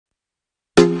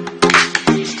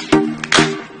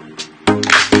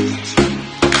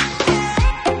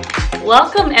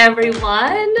Welcome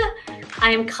everyone.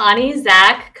 I'm Connie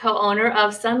Zack, co-owner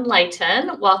of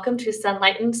Sunlighten. Welcome to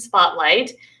Sunlighten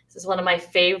Spotlight. This is one of my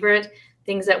favorite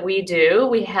things that we do.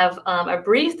 We have a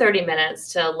brief 30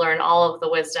 minutes to learn all of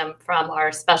the wisdom from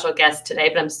our special guest today,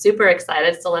 but I'm super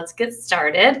excited. So let's get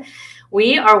started.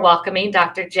 We are welcoming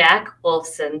Dr. Jack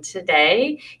Wolfson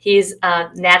today. He's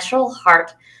a natural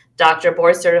heart doctor,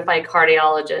 board certified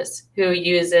cardiologist who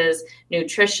uses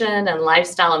nutrition and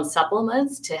lifestyle and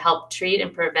supplements to help treat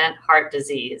and prevent heart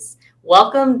disease.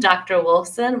 Welcome, Dr.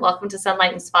 Wolfson. Welcome to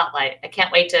Sunlighten Spotlight. I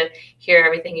can't wait to hear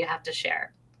everything you have to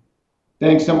share.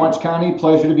 Thanks so much, Connie.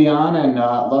 Pleasure to be on, and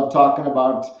love talking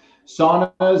about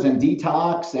saunas and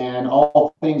detox and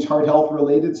all things heart health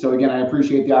related. So again, I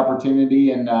appreciate the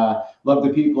opportunity and love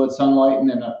the people at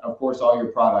Sunlighten and of course all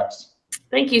your products.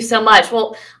 Thank you so much.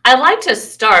 Well, I'd like to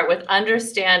start with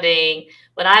understanding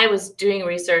when I was doing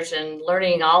research and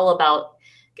learning all about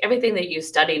everything that you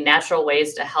study, natural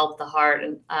ways to help the heart.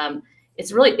 And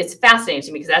it's fascinating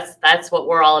to me because that's what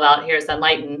we're all about here at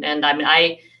Sunlighten. And I mean,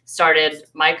 I started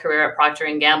my career at Procter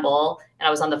 & Gamble and I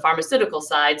was on the pharmaceutical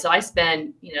side. So I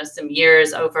spent, some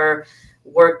years over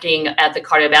working at the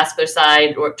cardiovascular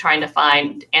side, or trying to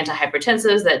find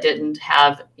antihypertensives that didn't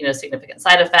have, significant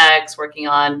side effects, working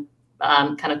on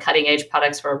kind of cutting edge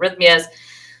products for arrhythmias.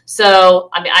 So,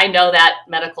 I mean, I know that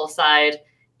medical side,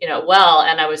 well,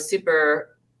 and I was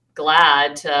super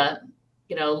glad to,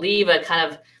 leave a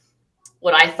kind of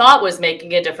what I thought was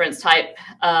making a difference type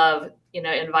of,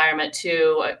 environment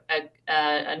to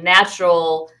a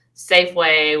natural, safe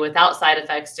way without side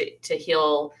effects to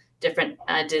heal different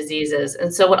diseases.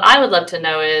 And so what I would love to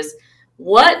know is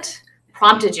what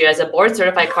prompted you as a board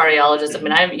certified cardiologist? I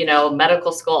mean, I'm,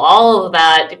 medical school, all of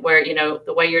that, where,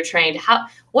 the way you're trained,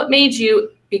 what made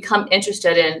you become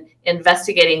interested in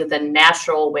investigating the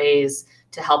natural ways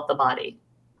to help the body?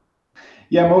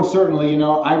 Yeah, most certainly.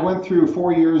 I went through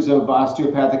 4 years of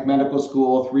osteopathic medical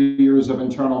school, 3 years of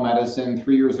internal medicine,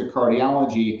 3 years of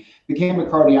cardiology, became a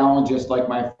cardiologist like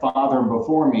my father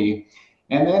before me.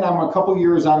 And then I'm a couple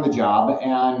years on the job.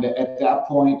 And at that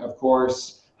point, of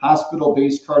course,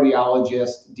 hospital-based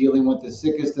cardiologist dealing with the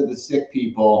sickest of the sick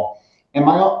people. And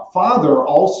my father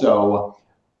also,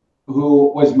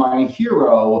 who was my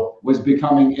hero, was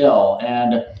becoming ill.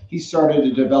 And he started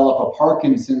to develop a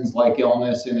Parkinson's-like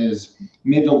illness in his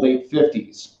mid to late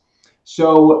 50s.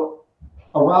 So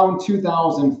around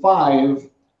 2005,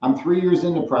 I'm 3 years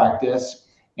into practice,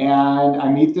 and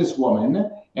I meet this woman.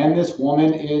 And this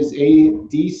woman is a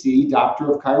DC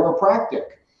doctor of chiropractic.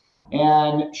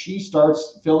 And she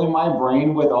starts filling my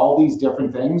brain with all these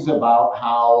different things about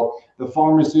how the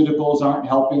pharmaceuticals aren't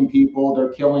helping people,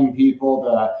 they're killing people,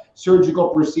 the surgical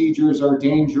procedures are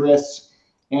dangerous,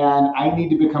 and I need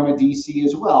to become a DC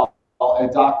as well, a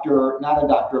doctor, not a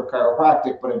doctor of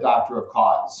chiropractic, but a doctor of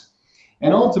cause.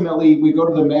 And ultimately, we go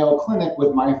to the Mayo Clinic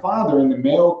with my father, and the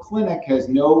Mayo Clinic has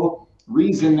no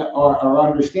reason or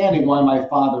understanding why my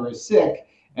father is sick.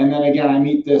 And then again, I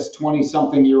meet this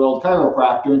 20-something-year-old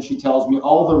chiropractor, and she tells me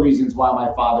all the reasons why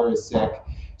my father is sick.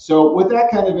 So with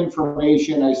that kind of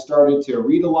information, I started to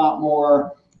read a lot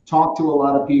more, talk to a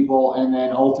lot of people, and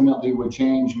then ultimately would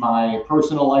change my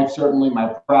personal life, certainly my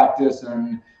practice.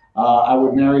 And I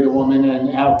would marry the woman and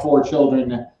have 4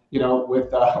 children,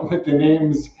 with the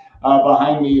names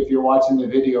behind me if you're watching the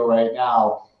video right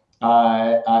now.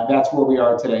 That's where we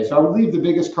are today. So I would leave the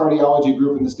biggest cardiology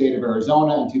group in the state of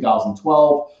Arizona in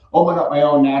 2012, open up my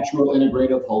own natural,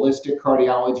 integrative, holistic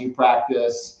cardiology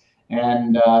practice,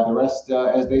 and the rest,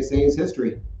 as they say, is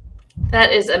history.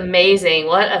 That is amazing.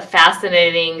 What a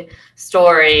fascinating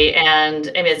story.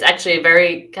 And I mean, it's actually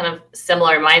very kind of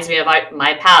similar. It reminds me of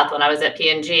my path when I was at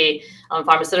P&G on the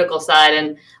pharmaceutical side.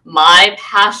 And my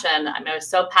passion, I mean, I was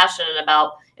so passionate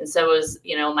about, and so was,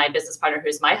 my business partner,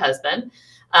 who's my husband,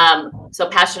 so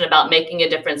passionate about making a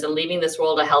difference and leaving this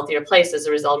world a healthier place as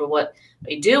a result of what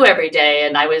we do every day.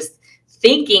 And I was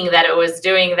thinking that it was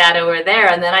doing that over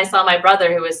there. And then I saw my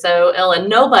brother who was so ill,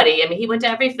 and he went to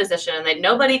every physician and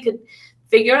nobody could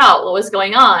figure out what was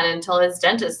going on until his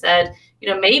dentist said,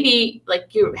 maybe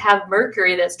like you have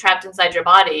mercury that's trapped inside your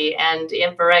body and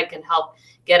infrared can help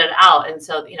get it out. And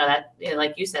so,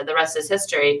 like you said, the rest is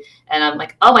history. And I'm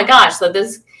like, oh my gosh, so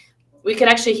we can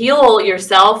actually heal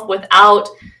yourself without,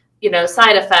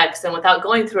 side effects and without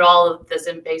going through all of this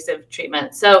invasive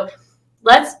treatment. So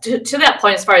let's to that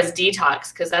point, as far as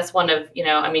detox, because that's one of, you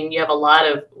have a lot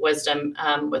of wisdom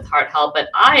with heart health, but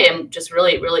I am just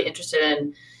really, really interested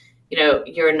in,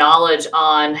 your knowledge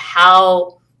on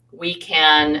how we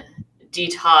can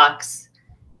detox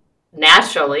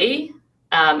naturally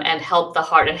and help the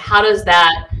heart. And how does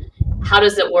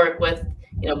it work with,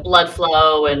 blood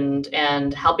flow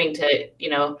and helping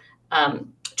to,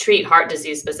 treat heart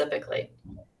disease specifically?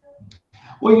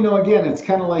 Well, again, it's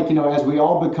kind of like, as we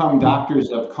all become doctors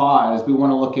of cause, we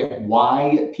want to look at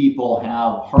why people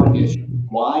have heart issues.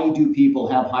 Why do people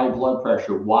have high blood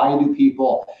pressure? Why do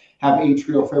people have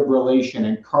atrial fibrillation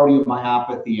and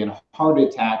cardiomyopathy and heart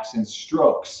attacks and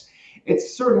strokes?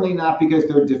 It's certainly not because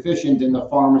they're deficient in the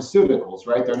pharmaceuticals,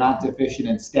 right? They're not deficient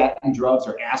in statin drugs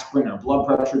or aspirin or blood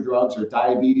pressure drugs or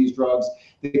diabetes drugs.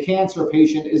 The cancer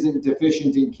patient isn't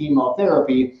deficient in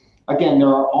chemotherapy. Again, there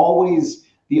are always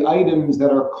the items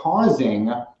that are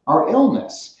causing our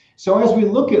illness. So as we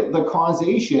look at the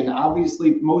causation,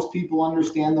 obviously most people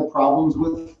understand the problems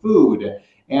with food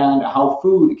and how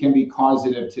food can be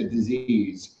causative to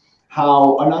disease,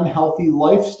 how an unhealthy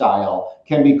lifestyle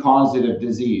can be causative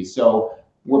disease. So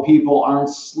where people aren't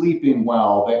sleeping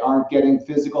well, they aren't getting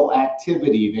physical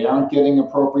activity, they aren't getting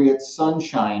appropriate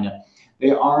sunshine,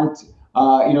 they aren't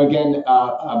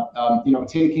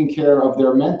taking care of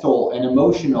their mental and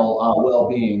emotional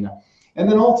well-being. And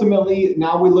then ultimately,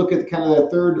 now we look at kind of the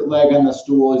third leg on the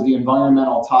stool is the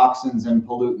environmental toxins and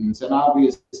pollutants. And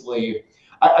obviously,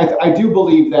 I do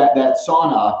believe that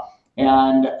sauna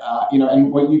and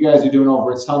what you guys are doing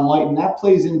over at Sunlighten, that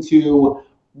plays into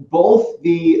both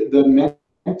the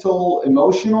mental,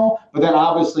 emotional, but then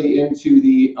obviously into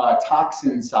the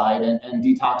toxin side and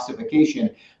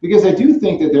detoxification, because I do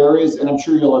think that there is, and I'm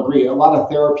sure you'll agree, a lot of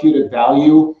therapeutic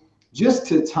value just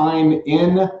to time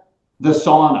in the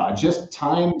sauna, just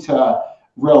time to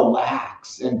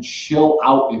relax and chill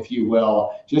out, if you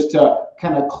will, just to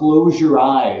kind of close your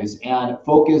eyes and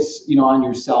focus, on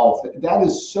yourself. That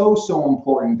is so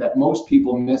important that most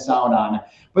people miss out on.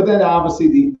 But then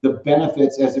obviously the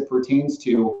benefits as it pertains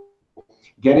to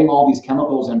getting all these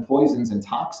chemicals and poisons and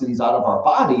toxins out of our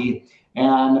body.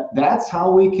 And that's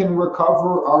how we can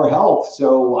recover our health.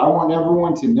 So I want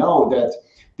everyone to know that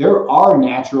there are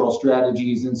natural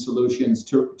strategies and solutions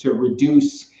to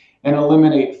reduce and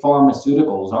eliminate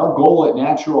pharmaceuticals. Our goal at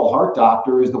Natural Heart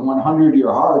Doctor is the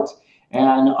 100-year heart.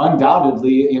 And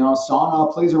undoubtedly,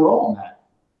 sauna plays a role in that.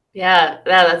 Yeah,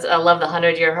 I love the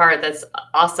 100-year heart. That's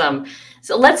awesome.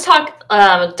 So let's dive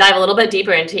a little bit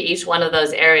deeper into each one of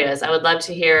those areas. I would love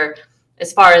to hear,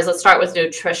 as far as, let's start with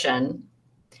nutrition,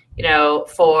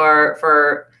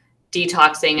 for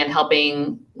detoxing and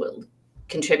helping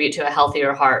contribute to a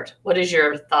healthier heart. What is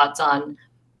your thoughts on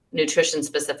nutrition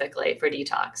specifically for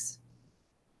detox?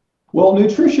 Well,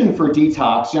 nutrition for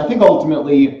detox, I think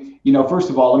ultimately, first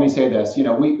of all, let me say this,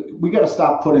 we got to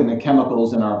stop putting the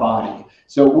chemicals in our body.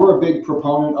 So we're a big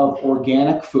proponent of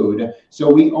organic food. So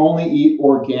we only eat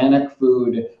organic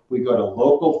food. We go to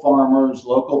local farmers,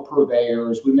 local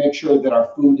purveyors. We make sure that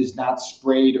our food is not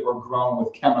sprayed or grown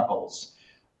with chemicals.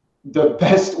 The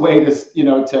best way to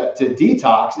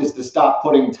detox is to stop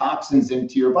putting toxins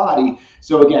into your body.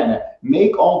 So again,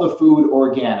 make all the food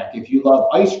organic. If you love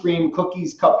ice cream,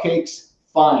 cookies, cupcakes,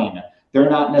 fine. They're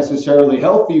not necessarily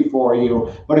healthy for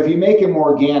you, but if you make them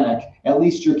organic, at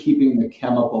least you're keeping the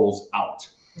chemicals out.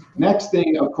 Next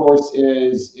thing, of course,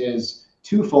 is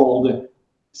twofold: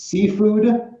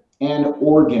 seafood and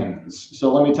organs.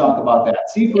 So let me talk about that.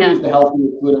 Seafood is the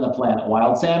healthiest food on the planet.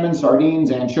 Wild salmon,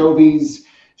 sardines, anchovies,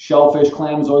 shellfish,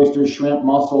 clams, oysters, shrimp,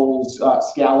 mussels,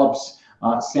 scallops,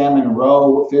 salmon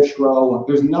roe, fish roe.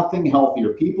 There's nothing healthier.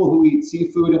 People who eat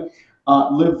seafood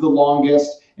live the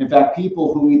longest. In fact,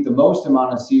 people who eat the most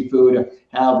amount of seafood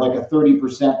have like a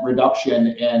 30% reduction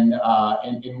in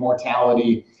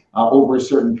mortality over a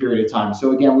certain period of time.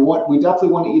 So again, we definitely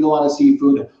want to eat a lot of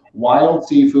seafood, wild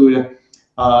seafood.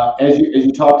 As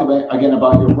you talked about again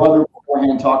about your brother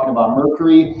beforehand, talking about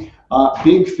mercury.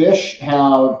 Big fish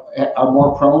are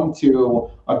more prone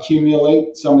to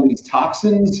accumulate some of these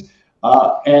toxins,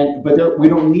 but we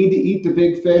don't need to eat the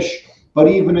big fish. But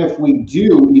even if we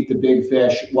do eat the big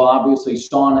fish, well, obviously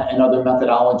sauna and other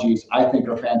methodologies I think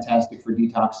are fantastic for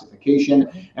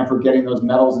detoxification and for getting those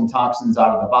metals and toxins out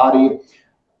of the body.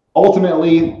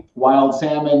 Ultimately, wild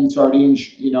salmon,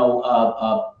 sardines,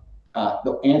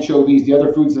 the anchovies, the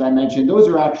other foods that I mentioned, those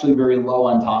are actually very low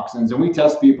on toxins, and we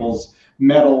test people's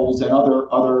metals and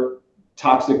other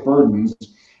toxic burdens,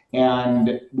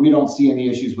 and we don't see any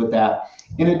issues with that.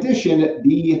 In addition,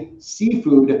 the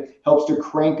seafood helps to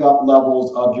crank up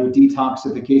levels of your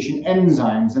detoxification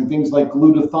enzymes and things like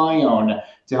glutathione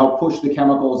to help push the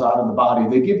chemicals out of the body.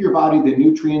 They give your body the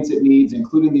nutrients it needs,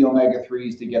 including the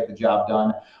omega-3s, to get the job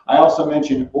done. I also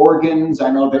mentioned organs.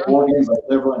 I know that organs like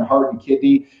liver and heart and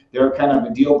kidney, they're kind of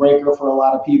a deal breaker for a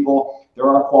lot of people. There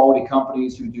are quality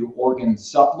companies who do organ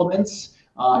supplements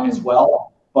as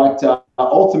well. But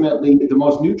ultimately, the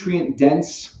most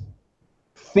nutrient-dense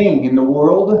thing in the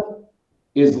world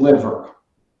is liver.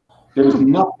 There's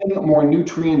nothing more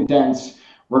nutrient dense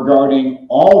regarding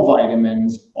all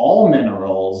vitamins, all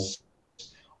minerals,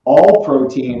 all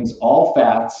proteins, all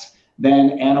fats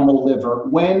than animal liver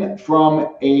when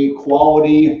from a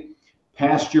quality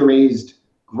pasture raised,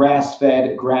 grass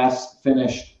fed, grass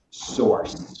finished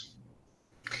source.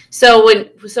 So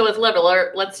with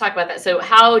liver, let's talk about that. So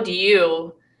how do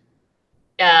you,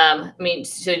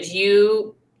 so do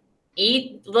you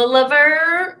eat the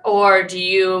liver, or do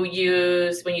you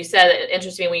use, when you said, it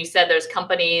interested me when you said there's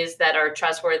companies that are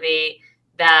trustworthy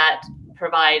that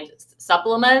provide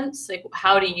supplements, like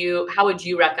how would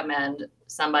you recommend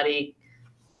somebody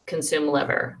consume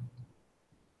liver?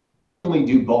 We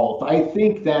do both. I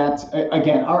think that,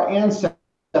 again, our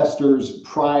ancestors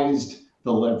prized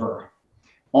the liver.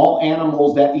 All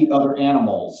animals that eat other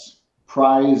animals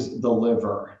prize the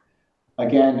liver.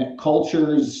 Again,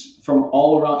 cultures from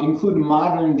all around, including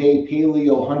modern day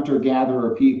paleo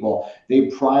hunter-gatherer people, they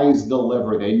prize the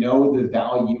liver. They know the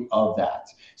value of that.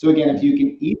 So again, if you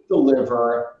can eat the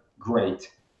liver, great.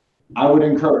 I would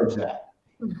encourage that.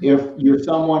 If you're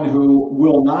someone who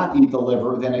will not eat the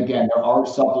liver, then again, there are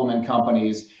supplement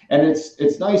companies. And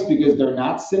it's nice because they're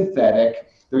not synthetic.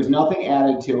 There's nothing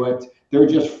added to it. They're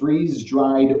just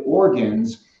freeze-dried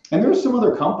organs. And there's some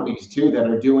other companies too that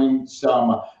are doing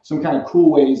some kind of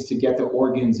cool ways to get the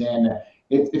organs in.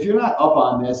 If you're not up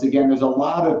on this, again, there's a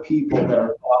lot of people that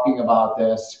are talking about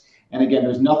this. And again,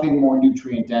 there's nothing more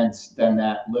nutrient dense than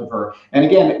that liver. And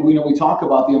again, we talk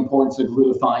about the importance of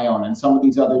glutathione and some of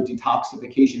these other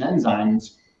detoxification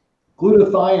enzymes.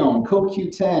 Glutathione,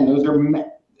 CoQ10, those are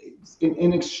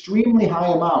in extremely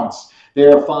high amounts. They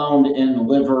are found in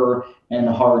liver and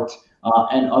heart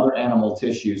and other animal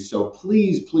tissues. So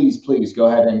please, please, please go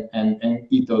ahead and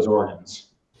eat those organs.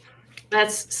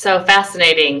 That's so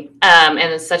fascinating. And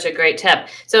it's such a great tip.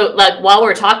 So like while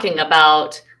we're talking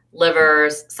about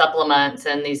livers, supplements,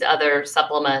 and these other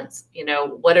supplements,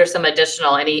 what are some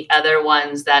any other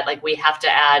ones that like we have to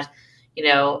add,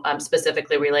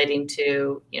 specifically relating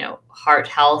to, heart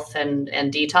health and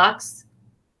detox?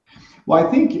 Well,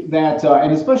 I think that,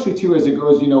 and especially too, as it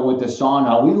goes, with the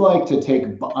sauna, we like to take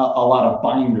a lot of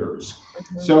binders.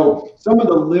 So some of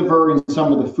the liver and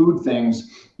some of the food things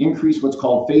increase what's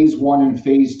called phase 1 and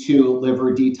phase 2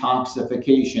 liver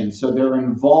detoxification. So they're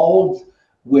involved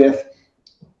with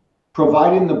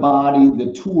providing the body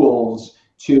the tools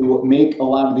to make a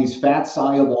lot of these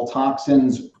fat-soluble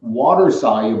toxins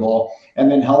water-soluble and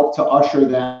then help to usher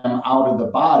them out of the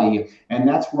body. And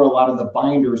that's where a lot of the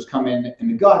binders come in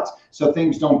the gut so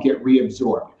things don't get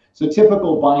reabsorbed. So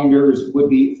typical binders would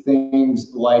be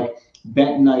things like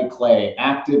bentonite clay,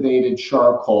 activated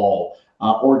charcoal,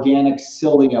 organic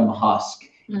psyllium husk,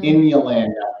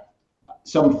 inulin,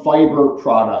 some fiber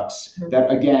products that,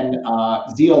 again,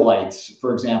 zeolites,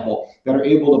 for example, that are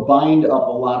able to bind up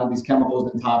a lot of these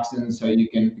chemicals and toxins so you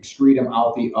can excrete them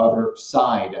out the other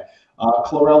side.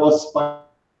 Chlorella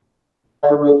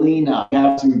spirulina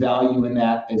has some value in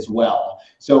that as well.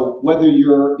 So whether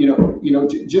you're,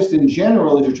 just in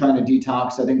general, as you're trying to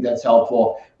detox, I think that's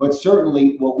helpful. But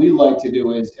certainly what we like to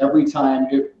do is every time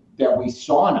that we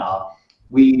sauna,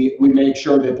 we make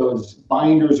sure that those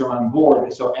binders are on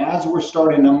board. So as we're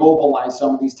starting to mobilize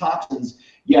some of these toxins,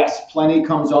 yes, plenty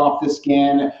comes off the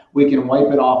skin. We can wipe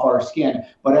it off our skin.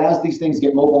 But as these things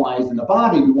get mobilized in the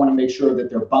body, we want to make sure that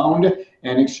they're bound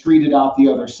and excreted out the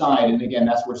other side. And again,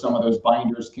 that's where some of those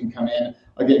binders can come in.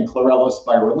 Again, Chlorella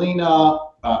spirulina,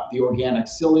 the organic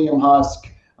psyllium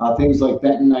husk, things like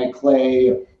bentonite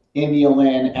clay,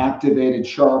 inulin, activated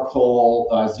charcoal,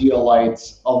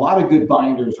 zeolites. A lot of good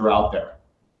binders are out there.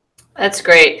 That's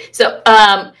great. So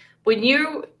I'm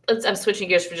switching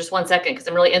gears for just 1 second because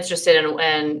I'm really interested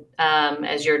in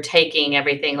as you're taking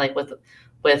everything like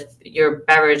with your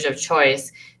beverage of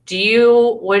choice,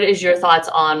 what is your thoughts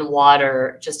on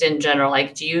water just in general?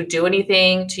 Like, do you do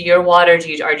anything to your water?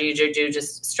 Do you do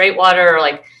just straight water, or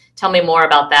like, tell me more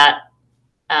about that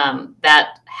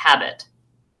habit?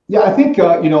 Yeah, I think,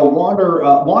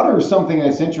 water is something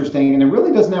that's interesting, and it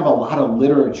really doesn't have a lot of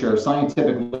literature,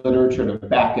 scientific literature to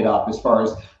back it up as far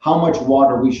as how much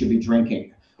water we should be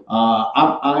drinking.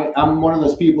 I'm one of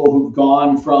those people who've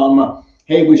gone from,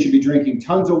 hey, we should be drinking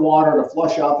tons of water to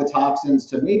flush out the toxins,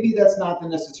 to maybe that's not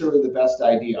necessarily the best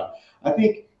idea. I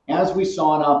think as we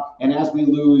sauna and as we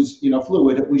lose,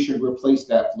 fluid, we should replace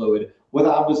that fluid with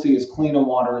obviously as clean a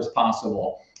water as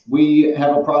possible. We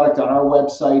have a product on our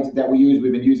website that we use.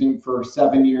 We've been using for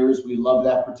 7 years. We love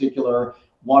that particular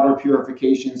water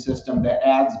purification system that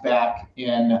adds back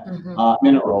in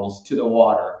minerals to the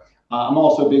water. I'm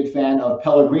also a big fan of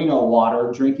Pellegrino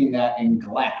water, drinking that in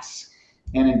glass.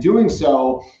 And in doing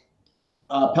so,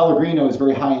 Pellegrino is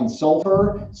very high in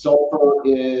sulfur. Sulfur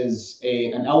is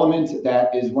an element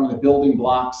that is one of the building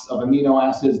blocks of amino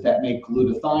acids that make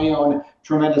glutathione,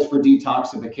 tremendous for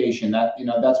detoxification.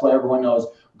 That's why everyone knows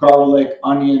garlic,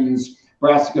 onions,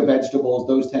 brassica vegetables,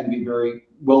 those tend to be very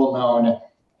well-known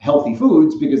healthy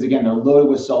foods because, again, they're loaded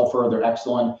with sulfur. They're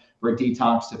excellent for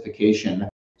detoxification.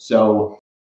 So,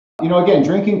 again,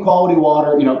 drinking quality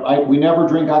water, we never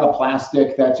drink out of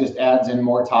plastic. That just adds in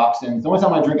more toxins. The only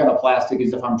time I drink out of plastic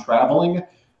is if I'm traveling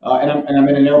and I'm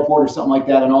in an airport or something like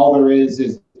that, and all there is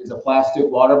a plastic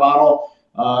water bottle.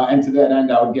 And to that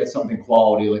end, I would get something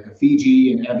quality like a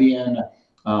Fiji, an Evian,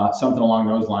 something along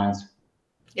those lines.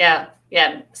 Yeah,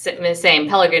 same.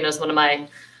 Pellegrino is one of my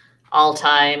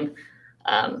all-time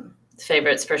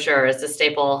favorites for sure. It's a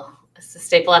staple. It's a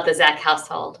staple at the Zack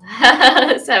household.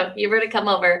 So if you were to come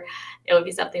over, it would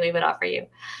be something we would offer you.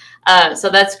 So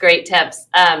that's great tips.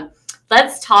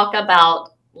 Let's talk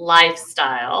about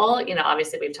lifestyle.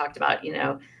 Obviously we've talked about,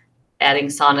 adding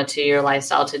sauna to your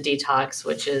lifestyle to detox,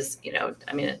 which is,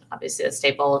 obviously a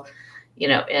staple,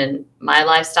 in my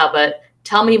lifestyle, but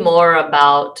tell me more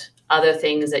about other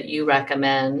things that you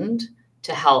recommend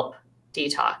to help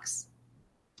detox.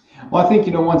 Well, I think,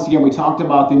 once again, we talked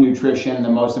about the nutrition, the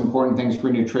most important things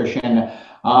for nutrition,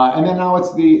 and then now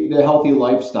it's the healthy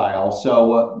lifestyle.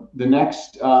 So the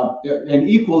next, and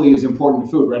equally as important,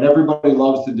 food, right? Everybody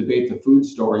loves to debate the food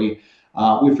story.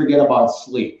 We forget about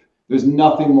sleep. There's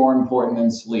nothing more important than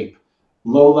sleep.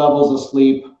 Low levels of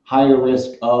sleep, higher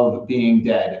risk of being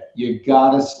dead. You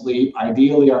gotta sleep.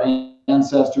 Ideally, our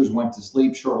ancestors went to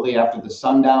sleep shortly after the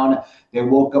sundown. They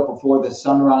woke up before the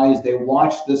sunrise. They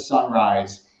watched the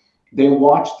sunrise. They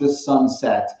watch the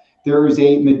sunset. There is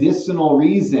a medicinal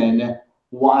reason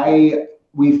why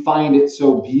we find it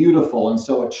so beautiful and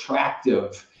so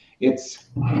attractive. It's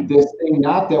this thing,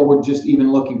 not that we're just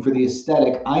even looking for the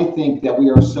aesthetic. I think that we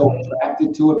are so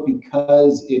attracted to it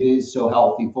because it is so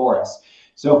healthy for us.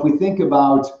 So if we think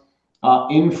about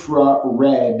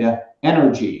infrared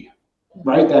energy,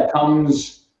 right, that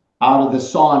comes out of the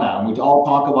sauna, and we all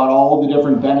talk about all the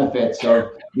different benefits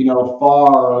of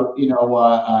far,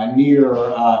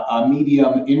 near,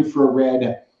 medium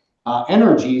infrared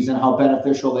energies and how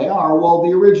beneficial they are. Well,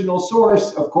 the original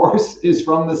source, of course, is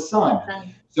from the sun.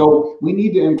 So we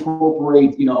need to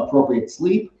incorporate, appropriate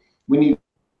sleep. We need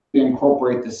to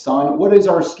incorporate the sun. What is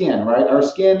our skin, right? Our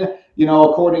skin,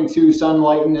 according to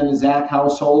Sunlighten and the Zack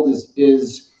household,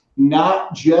 is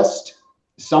not just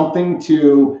something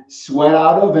to sweat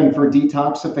out of and for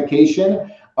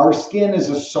detoxification. Our skin is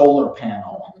a solar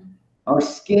panel. Our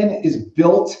skin is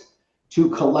built to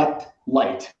collect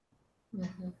light,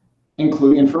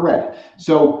 including infrared.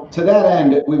 So to that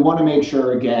end, we want to make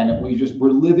sure, again,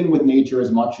 we're living with nature as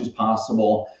much as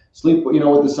possible. Sleep,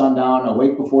 with the sundown,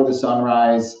 awake before the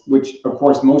sunrise, which of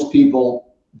course most people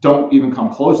don't even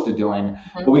come close to doing,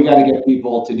 but we got to get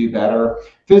people to do better.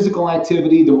 Physical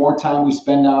activity, the more time we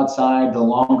spend outside, the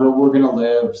longer we're going to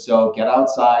live. So get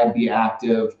outside, be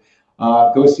active.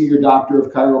 Go see your doctor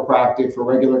of chiropractic for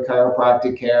regular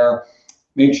chiropractic care.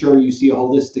 Make sure you see a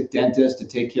holistic dentist to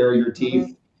take care of your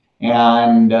teeth.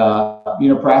 And,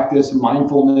 practice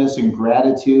mindfulness and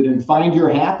gratitude and find your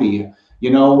happy.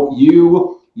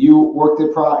 You worked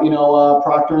at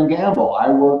Procter and Gamble. I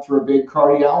worked for a big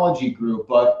cardiology group,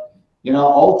 but,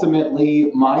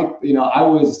 ultimately I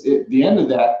was at the end of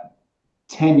that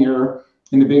tenure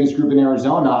in the biggest group in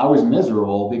Arizona. I was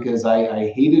miserable because I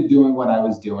hated doing what I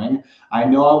was doing. I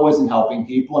know I wasn't helping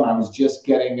people, and I was just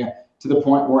getting to the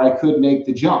point where I could make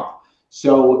the jump.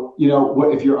 So,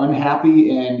 if you're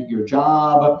unhappy in your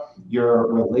job,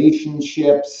 your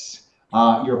relationships,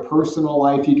 your personal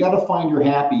life, you got to find your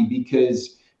happy,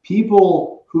 because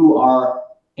people who are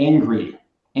angry,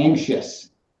 anxious,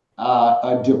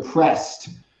 depressed,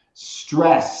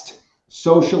 stressed,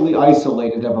 socially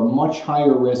isolated have a much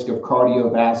higher risk of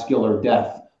cardiovascular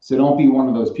death. So don't be one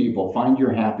of those people. Find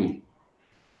your happy.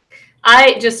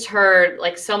 I just heard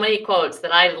so many quotes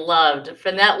that I loved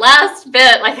from that last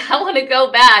bit. I want to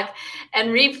go back and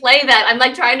replay that.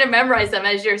 I'm trying to memorize them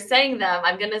as you're saying them.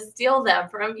 I'm going to steal them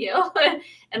from you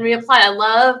and reapply. I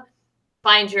love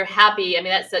find your happy.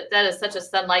 That is such a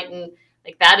Sunlighten,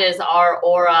 that is our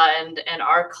aura and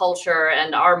our culture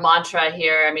and our mantra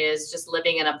here. It's just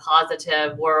living in a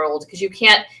positive world,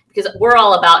 because we're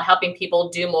all about helping people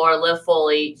do more, live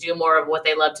fully, do more of what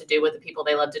they love to do with the people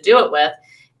they love to do it with.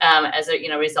 As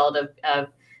a result of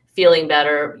feeling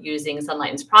better using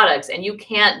Sunlighten's products. And you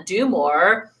can't do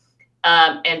more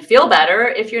and feel better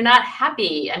if you're not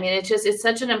happy. It's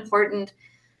such an important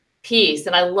piece.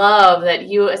 And I love that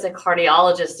you, as a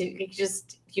cardiologist, you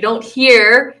just you don't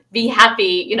hear "be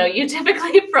happy," you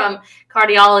typically from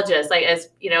cardiologists. Like, as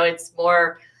it's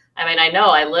more. I mean, I know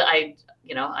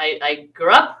I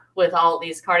grew up with all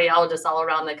these cardiologists all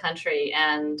around the country,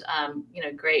 and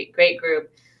great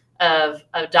group of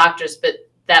doctors, but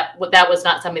that was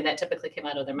not something that typically came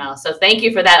out of their mouth. So thank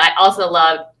you for that. I also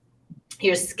love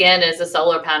your skin as a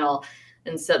solar panel,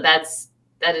 and so that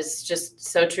is just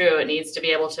so true. It needs to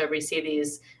be able to receive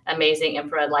these amazing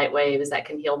infrared light waves that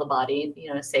can heal the body,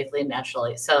 safely and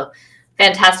naturally. So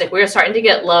fantastic. We're starting to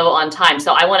get low on time,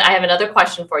 so I have another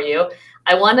question for you.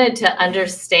 I wanted to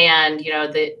understand,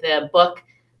 the book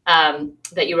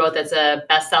that you wrote that's a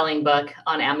best-selling book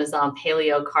on Amazon,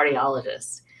 Paleo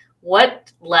Cardiologist.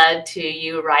 What led to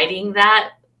you writing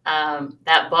that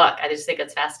book? I just think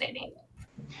it's fascinating.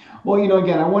 Well,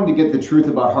 again, I wanted to get the truth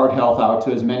about heart health out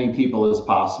to as many people as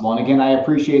possible. And again, I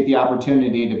appreciate the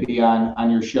opportunity to be on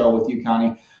your show with you,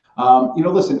 Connie.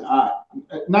 Listen,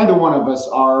 neither one of us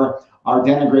are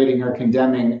denigrating or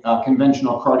condemning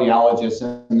conventional cardiologists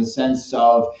in the sense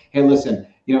of, hey, listen,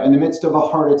 in the midst of a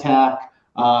heart attack,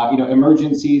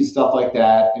 emergencies, stuff like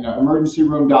that, emergency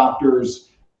room doctors,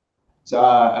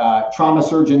 trauma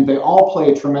surgeons, they all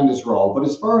play a tremendous role. But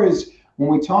as far as when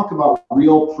we talk about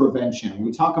real prevention, when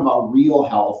we talk about real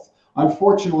health,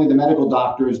 unfortunately, the medical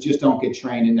doctors just don't get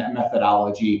trained in that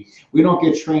methodology. We don't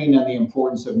get trained on the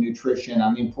importance of nutrition,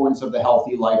 on the importance of the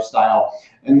healthy lifestyle,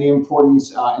 and the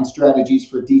importance and strategies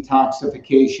for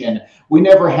detoxification. We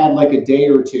never had like a day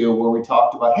or two where we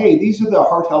talked about, hey, these are the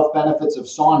heart health benefits of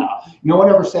sauna. No one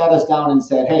ever sat us down and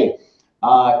said, hey,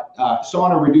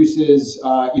 sauna reduces,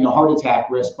 heart attack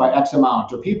risk by X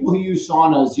amount, or people who use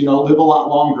saunas, live a lot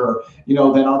longer,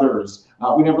 than others.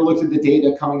 We never looked at the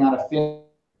data coming out of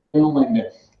Finland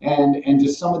and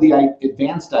just some of the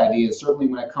advanced ideas, certainly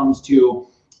when it comes to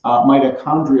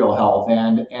mitochondrial health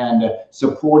and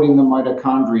supporting the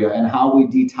mitochondria and how we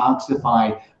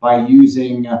detoxify by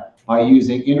using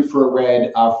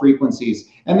infrared frequencies.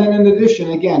 And then in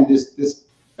addition, again, this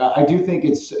I do think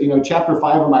it's, chapter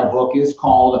 5 of my book is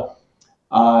called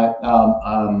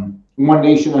One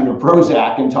Nation Under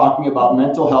Prozac, and talking about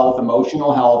mental health,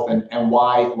 emotional health, and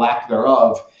why lack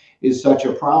thereof is such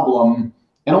a problem.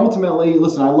 And ultimately,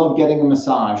 listen, I love getting a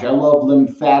massage. I love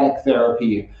lymphatic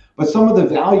therapy. But some of the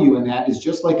value in that is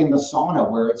just like in the sauna,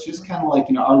 where it's just kind of like,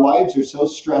 our lives are so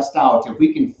stressed out. If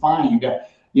we can find,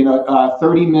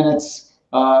 30 minutes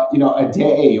a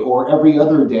day or every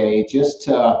other day, just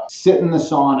to sit in the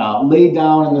sauna, lay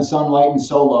down in the Sunlighten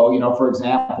Solo, for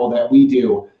example, that we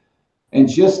do, and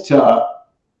just to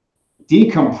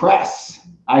decompress.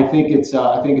 I think it's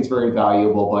very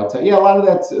valuable. But yeah, a lot of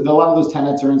those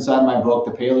tenets are inside my book,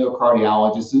 The Paleo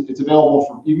Cardiologist. It's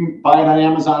available you can buy it on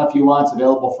Amazon if you want. It's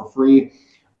available for free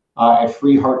at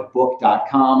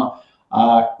freeheartbook.com.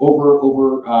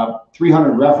 Over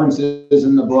 300 references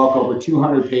in the book, over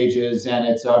 200 pages, and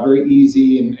it's very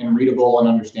easy and readable and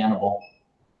understandable.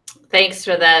 Thanks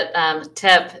for that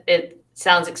tip. It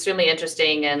sounds extremely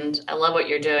interesting, and I love what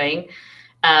you're doing.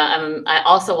 I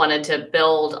also wanted to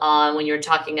build on when you're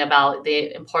talking about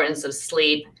the importance of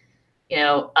sleep,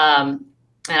 and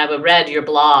I read your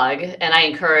blog, and I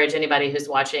encourage anybody who's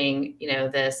watching,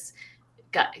 this,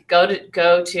 go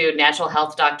to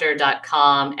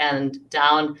naturalhealthdoctor.com, and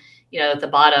down, at the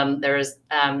bottom, there's,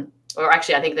 or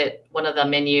actually, I think that one of the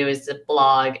menu is the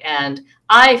blog. And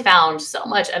I found so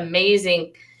much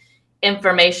amazing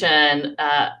information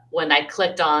when I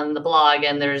clicked on the blog,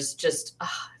 and there's just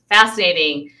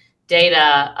fascinating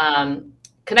data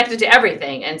connected to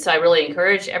everything. And so I really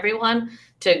encourage everyone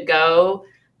to go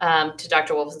to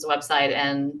Dr. Wolfson's website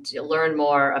and learn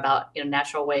more about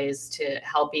natural ways to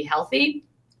help be healthy.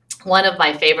 One of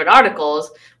my favorite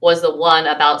articles was the one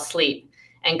about sleep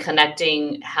and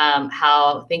connecting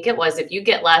how, I think it was, if you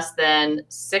get less than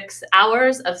 6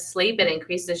 hours of sleep, it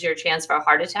increases your chance for a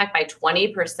heart attack by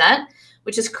 20%,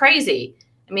 which is crazy.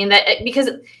 I mean, that because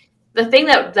the thing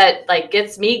that like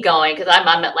gets me going, because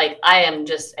I am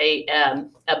just a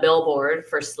billboard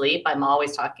for sleep. I'm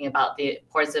always talking about the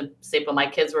importance of sleep. When my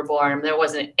kids were born, there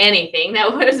wasn't anything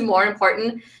that was more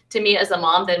important to me as a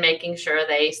mom than making sure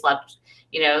they slept,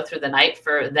 through the night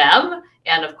for them,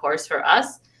 and of course for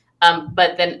us.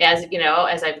 But then as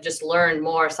I've just learned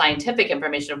more scientific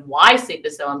information of why sleep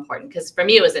is so important, because for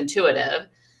me it was intuitive,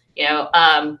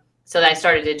 so then I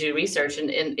started to do research, and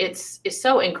it's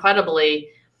so incredibly,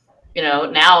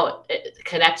 now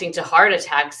connecting to heart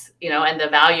attacks, and the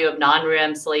value of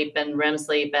non-REM sleep and REM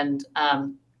sleep. And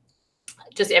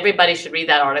just everybody should read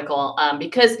that article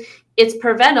because it's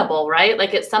preventable, right?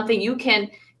 Like, it's something you can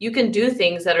do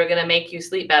things that are going to make you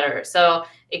sleep better. So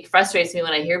it frustrates me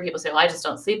when I hear people say, well, I just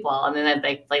don't sleep well. And then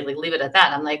they leave it at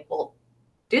that. I'm like, well,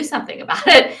 do something about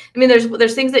it. I mean,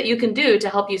 there's things that you can do to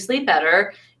help you sleep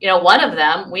better. You know, one of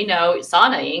them, we know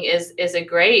saunaing is a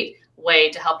great way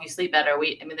to help you sleep better.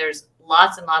 I mean, there's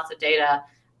lots and lots of data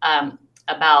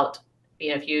about, you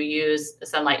know, if you use a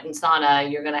Sunlighten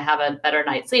sauna, you're going to have a better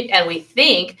night's sleep. And we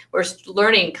think we're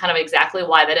learning kind of exactly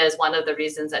why that is. One of the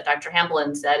reasons that Dr.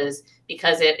 Hamblin said is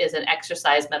because it is an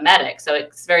exercise mimetic. So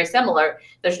it's very similar.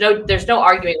 There's no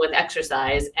arguing with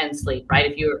exercise and sleep,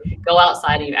 right? If you go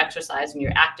outside and you exercise and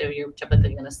you're active, you're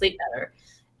typically going to sleep better.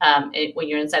 When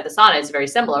you're inside the sauna, it's very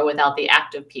similar without the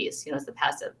active piece, you know, it's the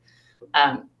passive.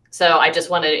 So I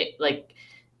just wanted like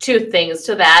 2 things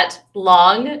to that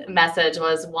long message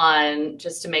was, one,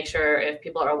 just to make sure if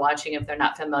people are watching, if they're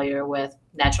not familiar with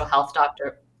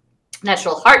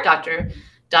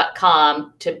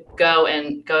naturalheartdoctor.com, to go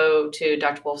to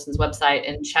Dr. Wolfson's website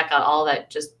and check out all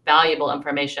that just valuable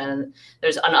information.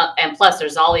 And plus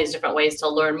there's all these different ways to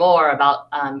learn more about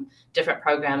different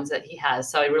programs that he has.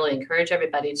 So I really encourage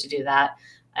everybody to do that.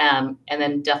 And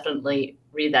then definitely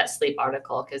read that sleep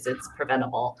article because it's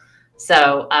preventable.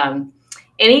 So,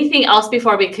 anything else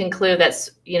before we conclude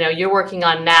that's, you know, you're working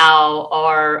on now,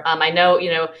 or I know, you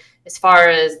know, as far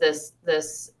as this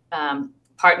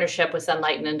partnership with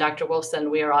Sunlighten and Dr.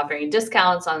 Wolfson, we are offering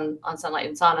discounts on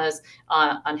Sunlighten saunas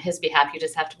on his behalf. You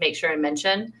just have to make sure and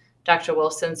mention Dr.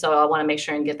 Wolfson. So I want to make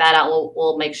sure and get that out.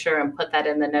 We'll make sure and put that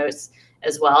in the notes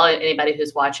as well. Anybody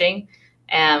who's watching,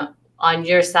 and on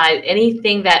your side,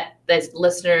 anything that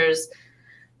listeners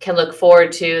can look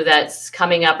forward to that's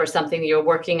coming up, or something that you're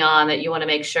working on that you want to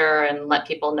make sure and let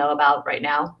people know about right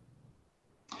now?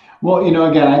 Well, you know,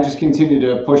 again, I just continue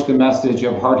to push the message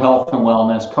of heart health and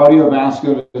wellness.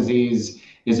 Cardiovascular disease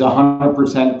is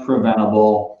 100%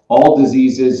 preventable. All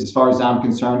diseases, as far as I'm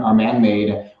concerned, are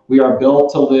man-made. We are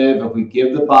built to live. If we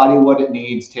give the body what it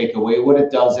needs, take away what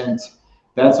it doesn't,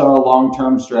 that's our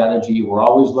long-term strategy. We're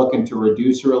always looking to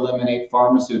reduce or eliminate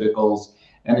pharmaceuticals.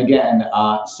 And again,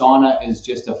 sauna is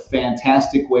just a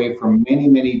fantastic way for many,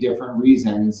 many different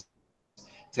reasons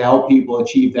to help people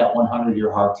achieve that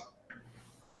 100-year heart.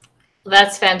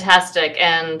 That's fantastic.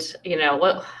 And, you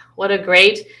know, what a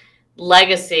great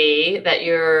legacy that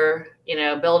you're, you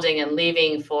know, building and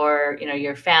leaving for, you know,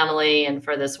 your family and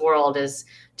for this world, is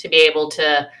to be able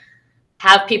to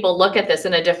have people look at this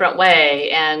in a different way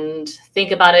and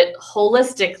think about it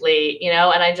holistically, you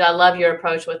know. And I love your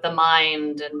approach with the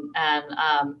mind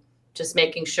and just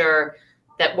making sure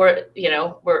that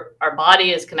our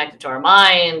body is connected to our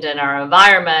mind and our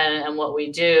environment and what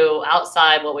we do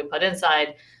outside, what we put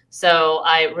inside. So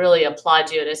I really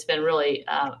applaud you. And it's been really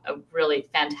a really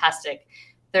fantastic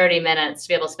 30 minutes to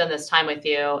be able to spend this time with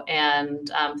you.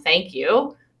 And thank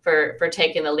you for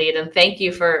taking the lead, and thank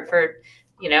you for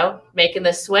you know, making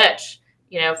the switch,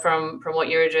 you know, from what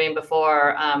you were doing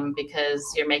before, because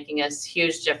you're making a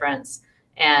huge difference.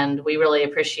 And we really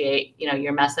appreciate, you know,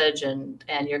 your message and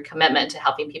your commitment to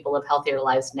helping people live healthier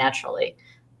lives naturally.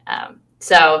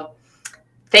 So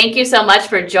thank you so much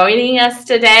for joining us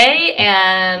today.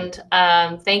 And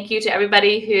thank you to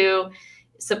everybody who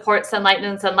supports Sunlighten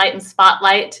and Sunlighten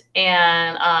Spotlight.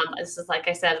 And this is, like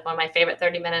I said, one of my favorite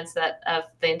 30 minutes of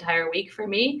the entire week for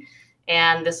me.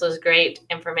 And this was great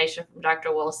information from Dr.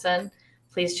 Wolfson.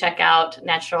 Please check out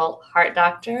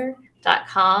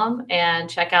naturalheartdoctor.com and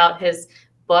check out his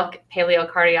book,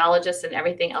 Paleocardiologist, and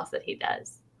everything else that he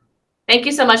does. Thank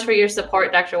you so much for your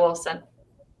support, Dr. Wolfson.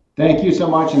 Thank you so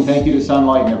much, and thank you to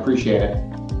Sunlighten. I appreciate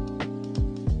it.